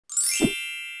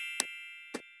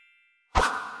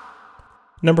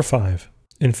Number 5.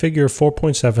 In figure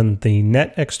 4.7, the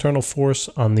net external force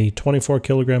on the 24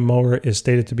 kilogram mower is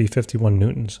stated to be 51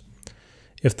 newtons.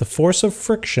 If the force of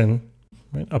friction,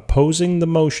 right, opposing the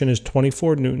motion is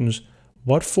 24 newtons,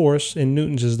 what force in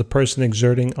newtons is the person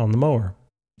exerting on the mower?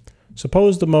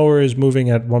 Suppose the mower is moving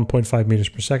at 1.5 meters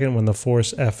per second when the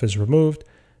force F is removed.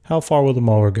 How far will the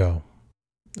mower go?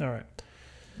 All right.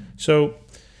 So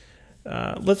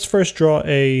let's first draw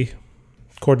a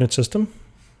coordinate system.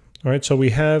 All right, so we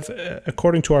have,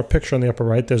 according to our picture on the upper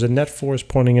right, there's a net force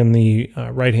pointing in the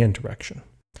right-hand direction.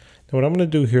 Now what I'm going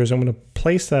to do here is I'm going to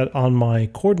place that on my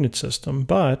coordinate system,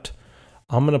 but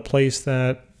I'm going to place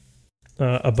that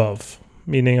above,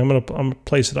 meaning I'm going to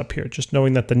place it up here, just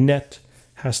knowing that the net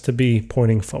has to be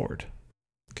pointing forward.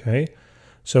 Okay,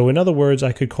 so in other words,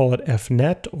 I could call it F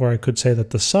net, or I could say that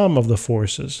the sum of the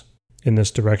forces in this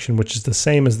direction, which is the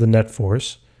same as the net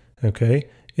force, okay,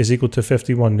 is equal to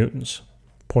 51 newtons.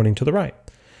 Pointing to the right.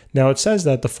 Now it says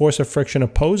that the force of friction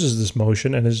opposes this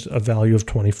motion and is a value of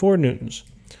 24 newtons.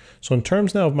 So in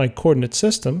terms now of my coordinate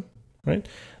system, right,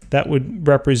 that would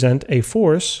represent a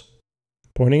force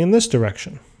pointing in this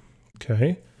direction,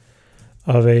 okay,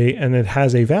 and it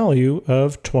has a value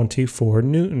of 24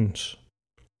 newtons.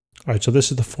 All right, so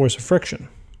this is the force of friction.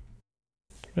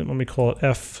 And let me call it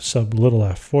F sub little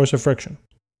f, force of friction.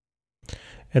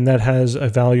 And that has a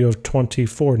value of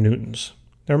 24 newtons.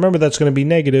 Now remember, that's going to be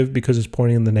negative because it's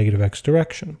pointing in the negative x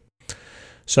direction.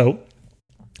 So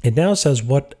it now says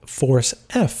what force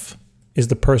F is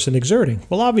the person exerting.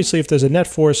 Well, obviously, if there's a net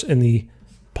force in the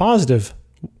positive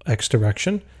x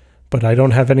direction, but I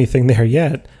don't have anything there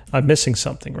yet, I'm missing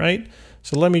something, right?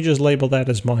 So let me just label that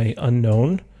as my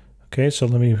unknown. Okay, so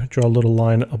let me draw a little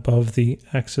line above the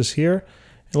axis here,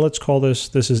 and let's call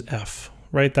this is F,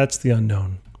 right? That's the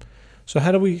unknown. So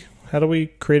how do we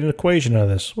create an equation out of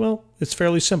this? Well, it's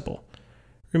fairly simple.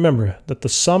 Remember that the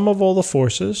sum of all the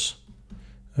forces,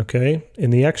 okay, in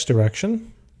the x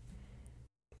direction,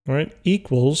 all right,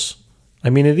 equals,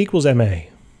 it equals MA,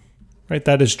 right?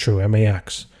 That is true,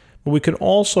 MAX. But we could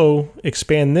also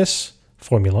expand this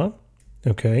formula,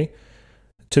 okay,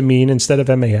 to mean instead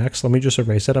of MAX, let me just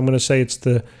erase that. I'm going to say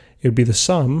it would be the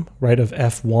sum, right, of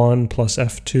F1 plus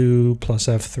F2 plus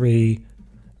F3,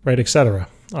 right, etc.,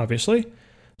 obviously.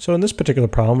 So in this particular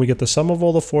problem, we get the sum of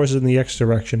all the forces in the x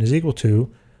direction is equal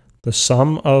to the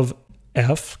sum of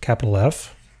F, capital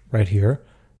F, right here,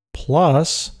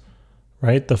 plus,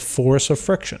 right, the force of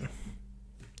friction.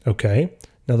 Okay,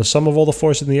 now the sum of all the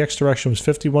forces in the x direction was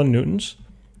 51 newtons.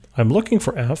 I'm looking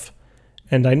for F,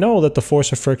 and I know that the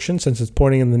force of friction, since it's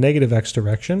pointing in the negative x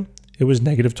direction, it was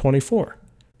negative 24.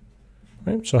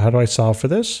 Right, so how do I solve for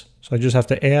this? So I just have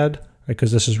to add, right,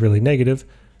 because this is really negative,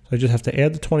 I just have to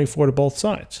add the 24 to both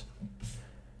sides.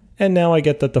 And now I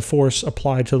get that the force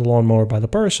applied to the lawnmower by the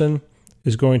person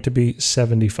is going to be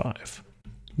 75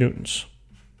 newtons.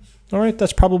 All right,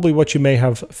 that's probably what you may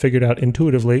have figured out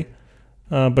intuitively,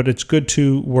 but it's good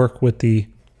to work with the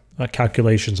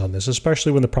calculations on this,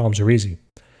 especially when the problems are easy,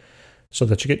 so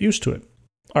that you get used to it.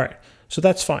 All right, so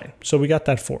that's fine. So we got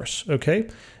that force, okay?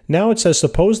 Now it says,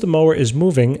 suppose the mower is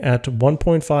moving at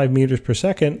 1.5 meters per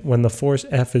second when the force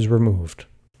F is removed.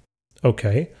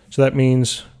 Okay, so that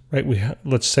means, right,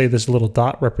 let's say this little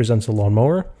dot represents a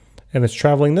lawnmower, and it's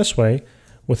traveling this way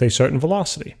with a certain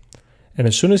velocity. And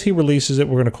as soon as he releases it,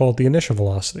 we're going to call it the initial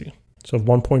velocity, so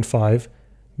 1.5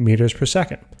 meters per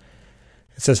second.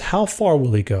 It says, how far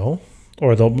will he go,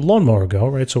 or the lawnmower go,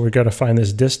 right? So we've got to find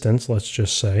this distance, let's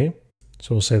just say.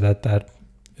 So we'll say that that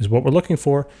is what we're looking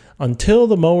for, until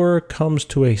the mower comes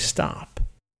to a stop.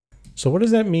 So what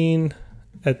does that mean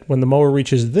when the mower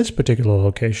reaches this particular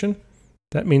location?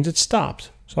 That means it stopped.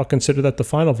 So I'll consider that the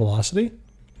final velocity,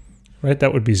 right?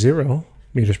 That would be 0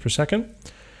 meters per second.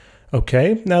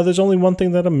 Okay, now there's only one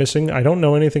thing that I'm missing. I don't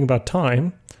know anything about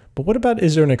time, but what about,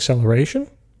 is there an acceleration?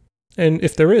 And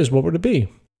if there is, what would it be?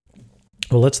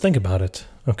 Well, let's think about it,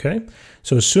 okay?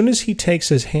 So as soon as he takes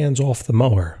his hands off the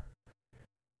mower,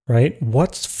 right,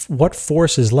 what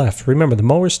force is left? Remember, the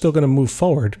mower is still going to move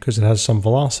forward because it has some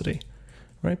velocity,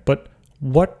 right? But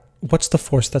what's the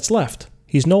force that's left?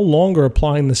 He's no longer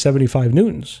applying the 75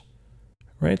 newtons,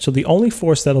 right? So the only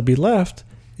force that'll be left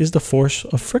is the force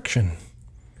of friction.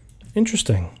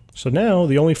 Interesting. So now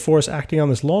the only force acting on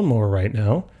this lawnmower right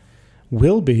now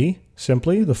will be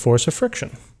simply the force of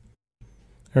friction.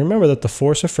 And remember that the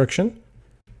force of friction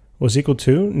was equal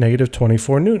to negative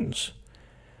 24 newtons.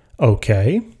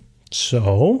 Okay,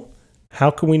 so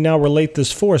how can we now relate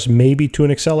this force maybe to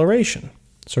an acceleration?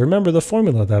 So remember the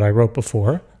formula that I wrote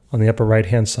before on the upper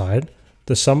right-hand side.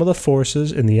 The sum of the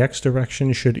forces in the x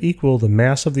direction should equal the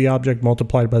mass of the object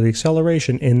multiplied by the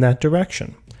acceleration in that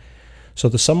direction. So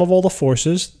the sum of all the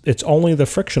forces, it's only the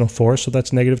frictional force, so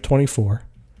that's negative 24.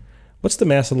 What's the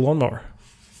mass of the lawnmower?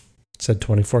 It said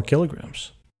 24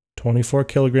 kilograms. 24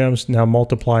 kilograms now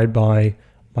multiplied by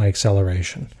my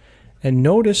acceleration. And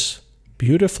notice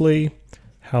beautifully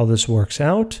how this works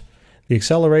out. The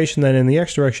acceleration then in the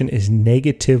x direction is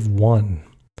 -1,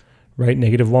 right?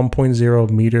 Negative 1.0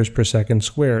 meters per second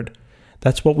squared.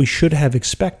 That's what we should have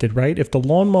expected, right? If the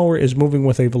lawnmower is moving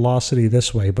with a velocity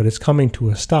this way, but it's coming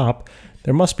to a stop,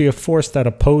 there must be a force that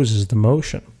opposes the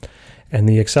motion. And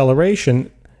the acceleration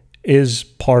is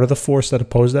part of the force that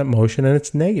opposes that motion, and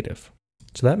it's negative.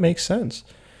 So that makes sense.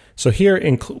 So here,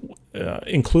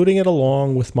 including it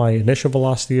along with my initial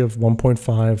velocity of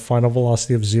 1.5, final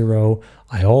velocity of 0,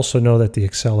 I also know that the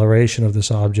acceleration of this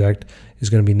object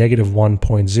is going to be negative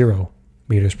 1.0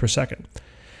 meters per second.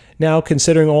 Now,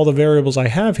 considering all the variables I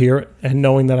have here and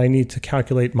knowing that I need to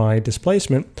calculate my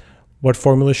displacement, what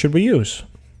formula should we use?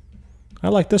 I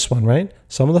like this one, right?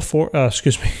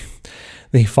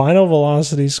 The final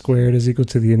velocity squared is equal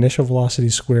to the initial velocity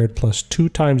squared plus 2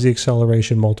 times the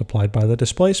acceleration multiplied by the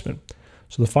displacement.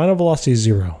 So the final velocity is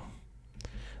 0.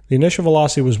 The initial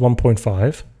velocity was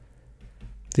 1.5.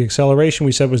 The acceleration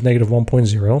we said was negative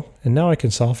 1.0. And now I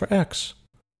can solve for x,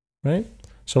 right?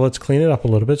 So let's clean it up a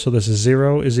little bit. So this is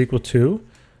 0 is equal to,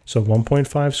 so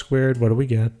 1.5 squared, what do we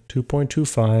get?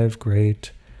 2.25,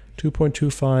 great.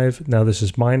 2.25, now this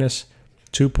is minus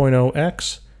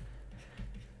 2.0x.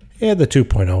 Add the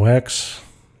 2.0x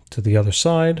to the other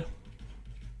side.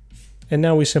 And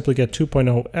now we simply get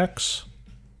 2.0x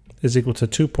is equal to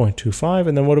 2.25.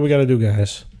 And then what do we got to do,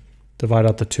 guys? Divide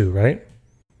out the 2, right?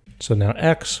 So now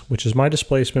x, which is my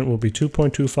displacement, will be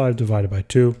 2.25 divided by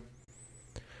 2.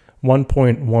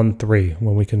 1.13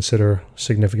 when we consider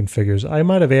significant figures. I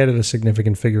might have added a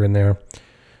significant figure in there.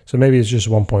 So maybe it's just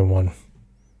 1.1.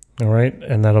 All right,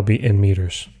 and that'll be in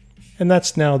meters. And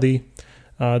that's now the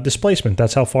displacement.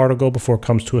 That's how far it'll go before it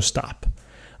comes to a stop.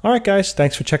 All right, guys,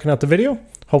 thanks for checking out the video.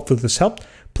 Hopefully this helped.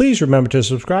 Please remember to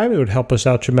subscribe. It would help us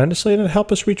out tremendously, and it'd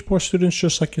help us reach more students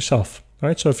just like yourself. All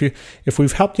right, so if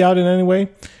we've helped you out in any way,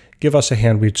 give us a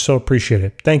hand. We'd so appreciate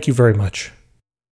it. Thank you very much.